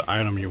number of the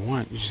item you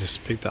want, you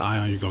just pick the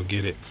item, you're gonna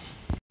get it.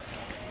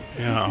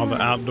 Yeah, all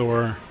the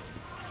outdoor.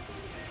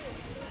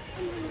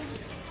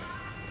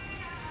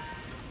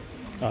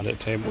 Oh,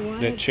 that table,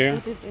 that chair.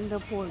 Put it in the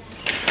porch.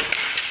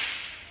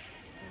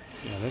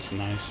 Yeah, that's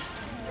nice.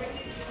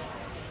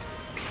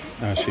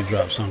 She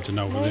dropped something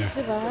over there.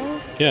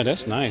 Yeah,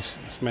 that's nice.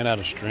 It's made out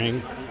of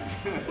string.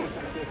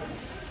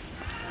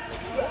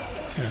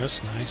 Yeah,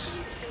 that's nice.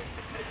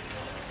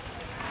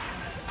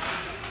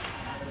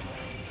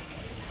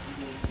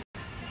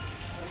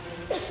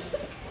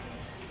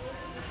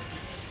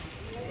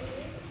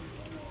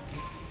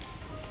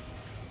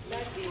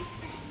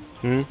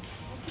 Hmm?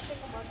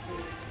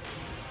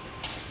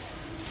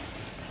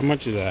 How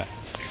much is that?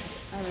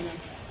 I don't know.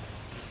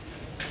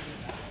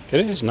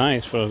 It is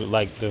nice for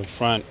like the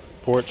front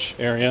porch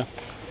area.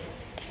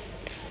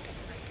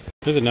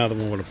 Here's another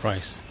one with a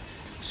price.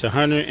 It's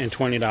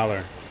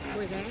 $120.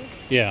 With that?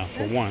 Yeah,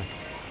 for one.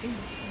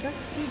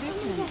 That's too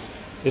different.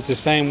 It's the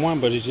same one,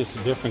 but it's just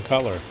a different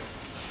color.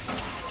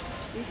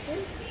 This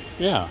one?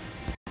 Yeah.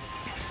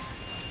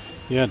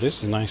 Yeah,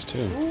 this is nice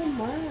too. Oh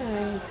my,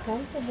 it's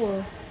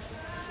comfortable.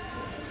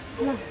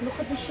 Look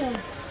at the shelf.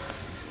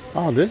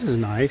 Oh, this is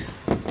nice.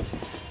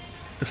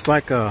 It's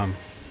like a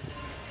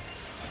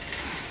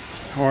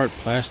hard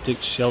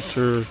plastic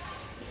shelter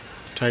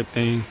type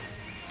thing.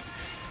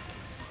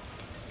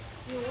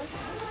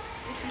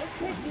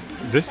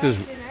 This is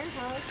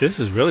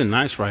really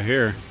nice right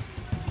here.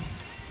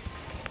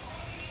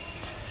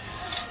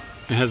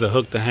 It has a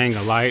hook to hang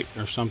a light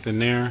or something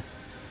there.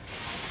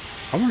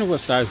 I wonder what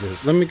size it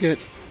is. Let me get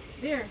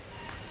There.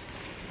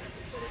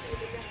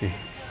 okay.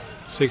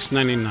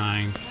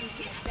 $6.99.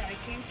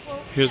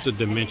 Here's the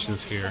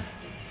dimensions here.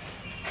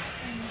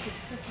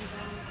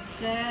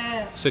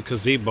 It's a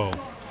gazebo.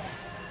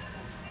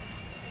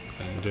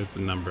 And there's the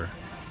number.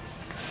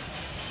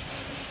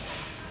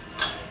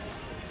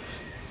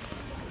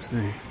 Let's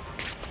see.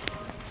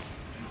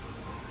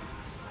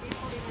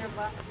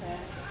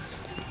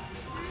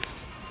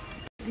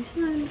 This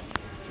one.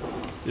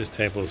 This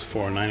table is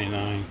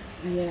 $4.99.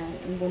 Yeah,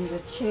 and then the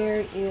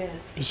chair is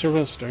It's a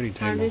real sturdy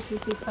table.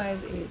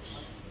 155 each.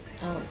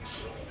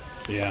 Ouch.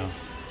 Yeah.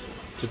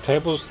 The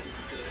tables,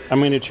 I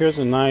mean, the chairs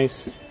are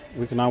nice.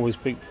 We can always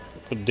put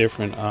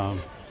different, a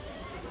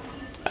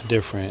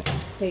different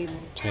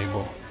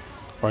table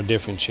or a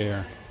different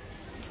chair.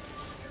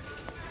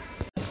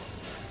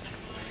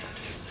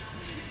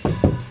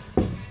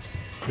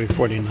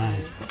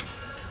 $3.49.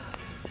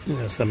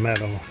 That's a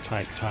metal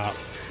type top.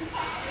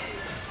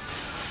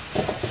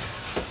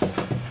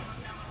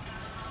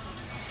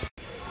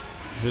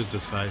 Here's the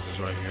sizes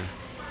right here.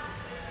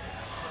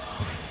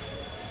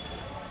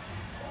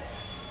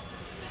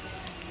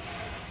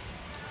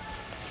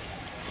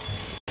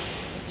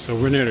 So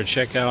we're near the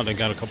checkout. They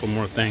got a couple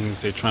more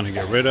things they're trying to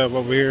get rid of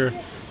over here.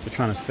 They're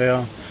trying to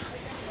sell.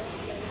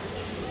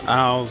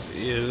 Ours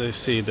is, let's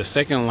see, the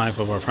second life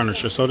of our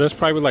furniture. So that's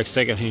probably like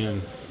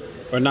secondhand,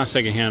 or not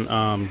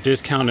secondhand,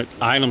 discounted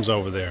items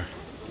over there.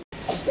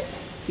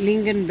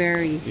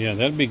 Lingonberry. Yeah,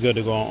 that'd be good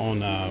to go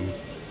on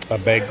a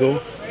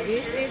bagel.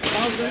 This is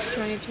August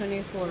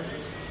 2024.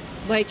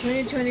 By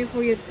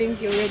 2024, you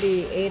think you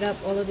already ate up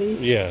all of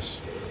these? Yes.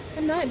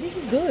 I'm not. This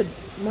is good.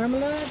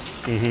 Marmalade.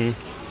 Mm-hmm.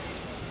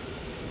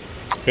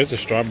 Here's a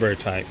strawberry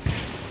type.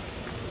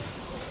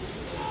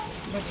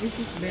 But this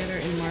is better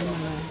in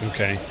marmalade.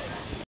 Okay.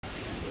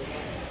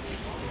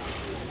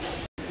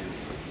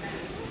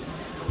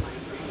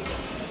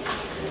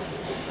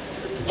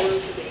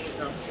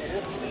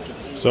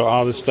 So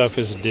all this stuff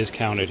is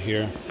discounted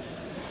here.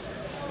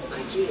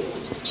 IKEA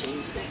wants to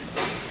change that.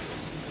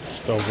 Let's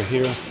go over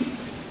here.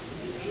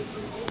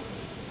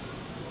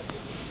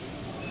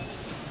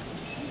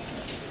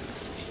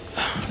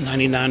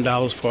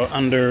 $99 for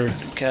under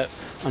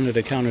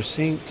the counter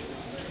sink.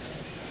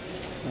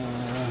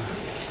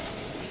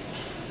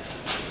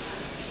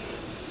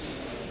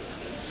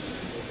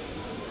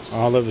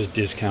 All of it's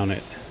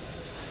discounted.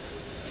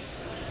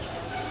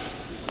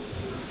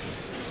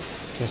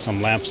 There's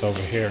some lamps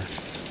over here.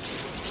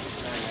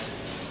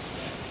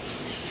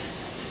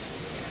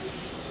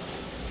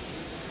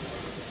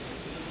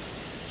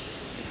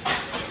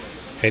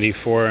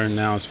 $84 and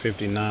now it's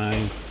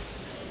 $59.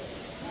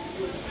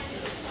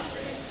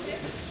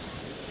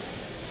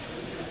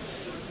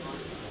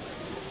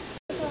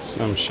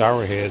 Some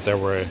shower heads that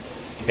were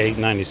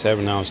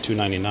 $8.97, now it's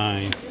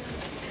 $2.99.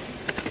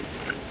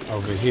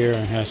 Over here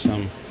it has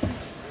some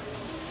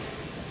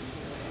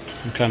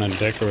kind of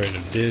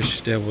decorative dish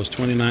that was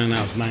 $29,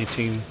 now it's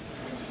 $19.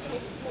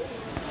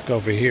 Let's go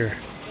over here.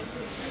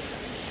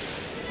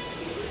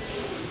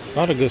 A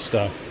lot of good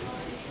stuff.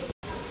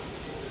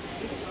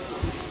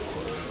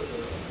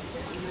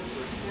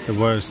 It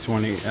was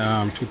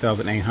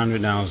 $2,800,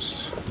 now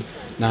it's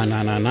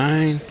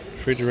 $9,999.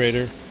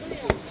 Refrigerator.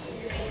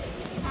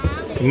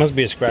 It must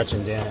be a scratch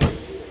and dent.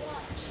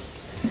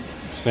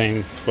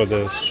 Same for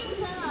this.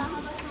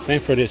 Same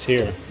for this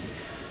here.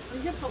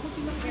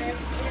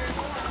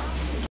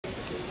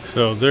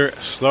 So they're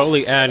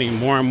slowly adding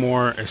more and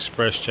more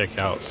express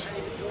checkouts.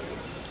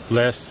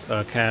 less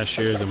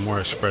cashiers and more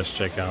express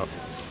checkout.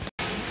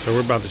 So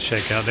we're about to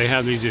check out. They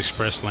have these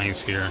express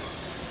lanes here,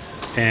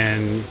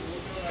 and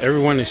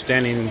everyone is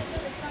standing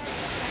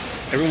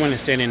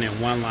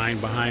in one line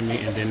behind me,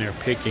 and then they're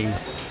picking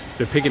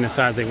the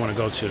sides they want to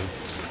go to.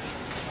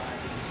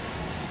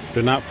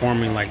 They're not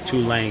forming like two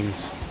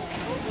lanes.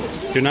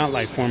 They're not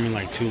like forming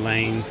like two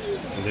lanes.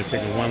 They're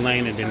picking one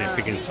lane and then they're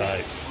picking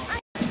sides.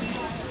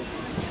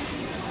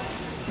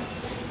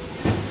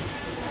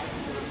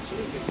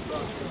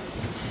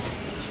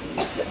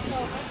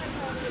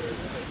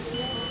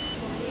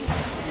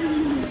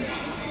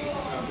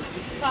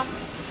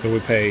 So we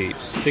paid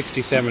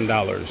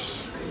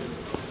 $67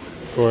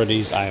 for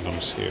these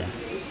items here.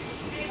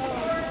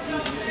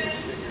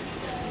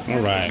 All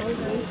right.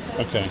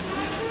 Okay.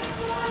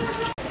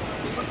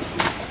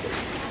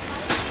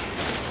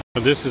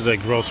 So this is a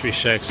grocery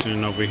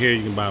section over here.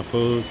 You can buy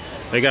food.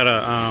 They got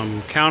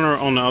a counter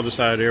on the other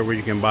side there where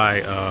you can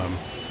buy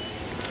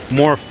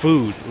more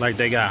food. Like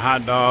they got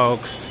hot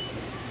dogs.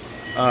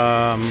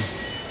 I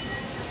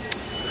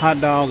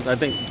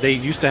think they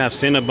used to have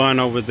Cinnabon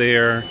over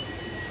there.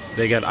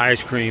 They got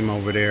ice cream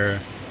over there.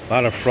 A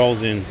lot of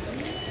frozen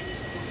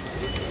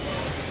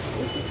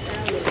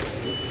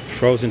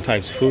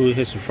types of food.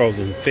 Here's some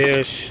frozen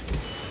fish.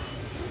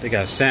 They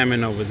got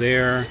salmon over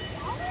there.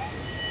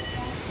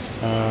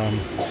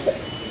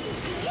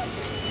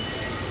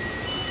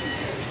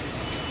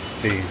 Let's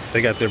see,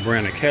 they got their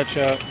brand of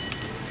ketchup,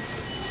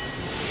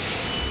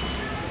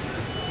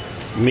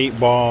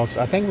 meatballs.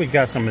 I think we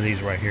got some of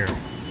these right here.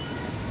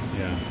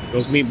 Yeah,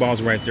 those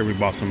meatballs right there. We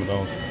bought some of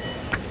those.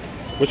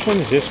 Which one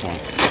is this one?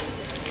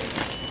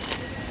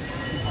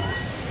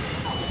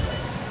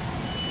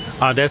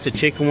 That's a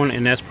chicken one,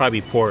 and that's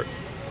probably pork.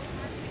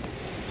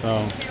 So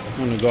I'm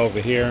gonna go over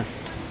here.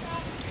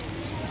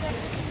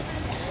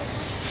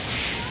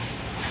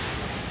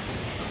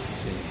 Let's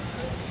see.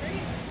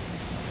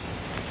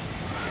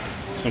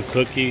 Some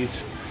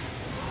cookies.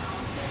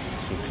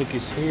 Some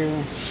cookies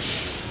here.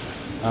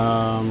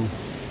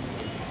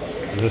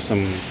 There's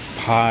some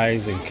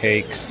pies and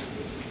cakes.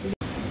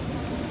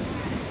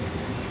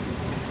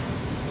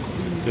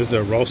 This is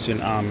a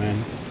roasted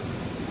almond.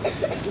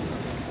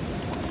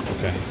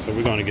 Okay, so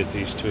we're gonna get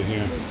these two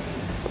here.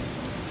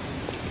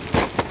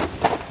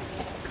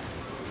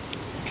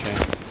 Okay.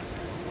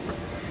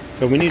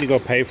 So we need to go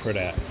pay for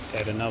that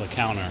at another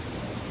counter.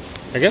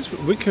 I guess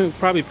we could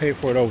probably pay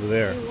for it over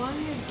there.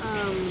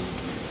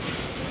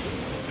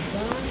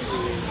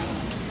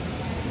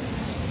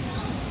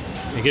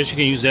 I guess you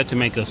can use that to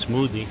make a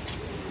smoothie.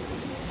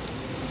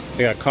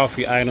 They got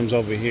coffee items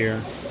over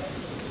here.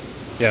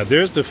 Yeah,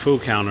 there's the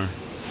food counter.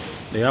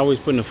 They always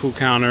put in the food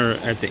counter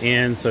at the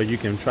end so you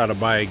can try to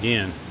buy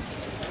again.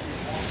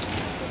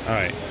 All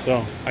right,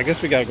 so I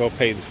guess we gotta go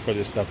pay for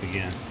this stuff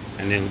again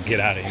and then get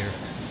out of here.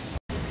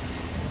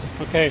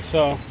 Okay,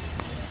 so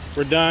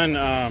we're done.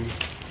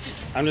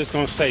 I'm just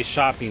gonna say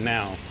shopping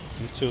now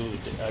to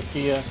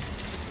IKEA.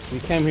 We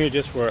came here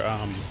just for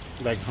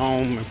like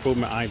home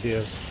improvement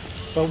ideas,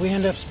 but we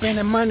end up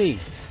spending money.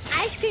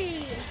 Ice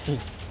cream.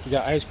 We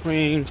got ice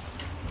cream.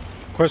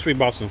 Of course, we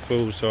bought some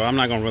food, so I'm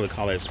not gonna really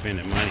call that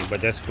spending money, but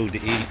that's food to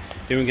eat.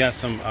 Then we got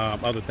some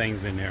other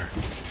things in there.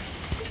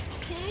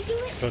 Can I do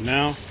it? So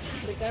now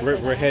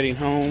we're heading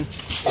home,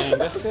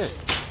 and that's it.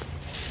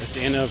 That's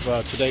the end of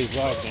today's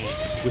vlog,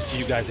 and we'll see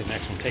you guys in the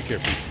next one. Take care,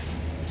 peace.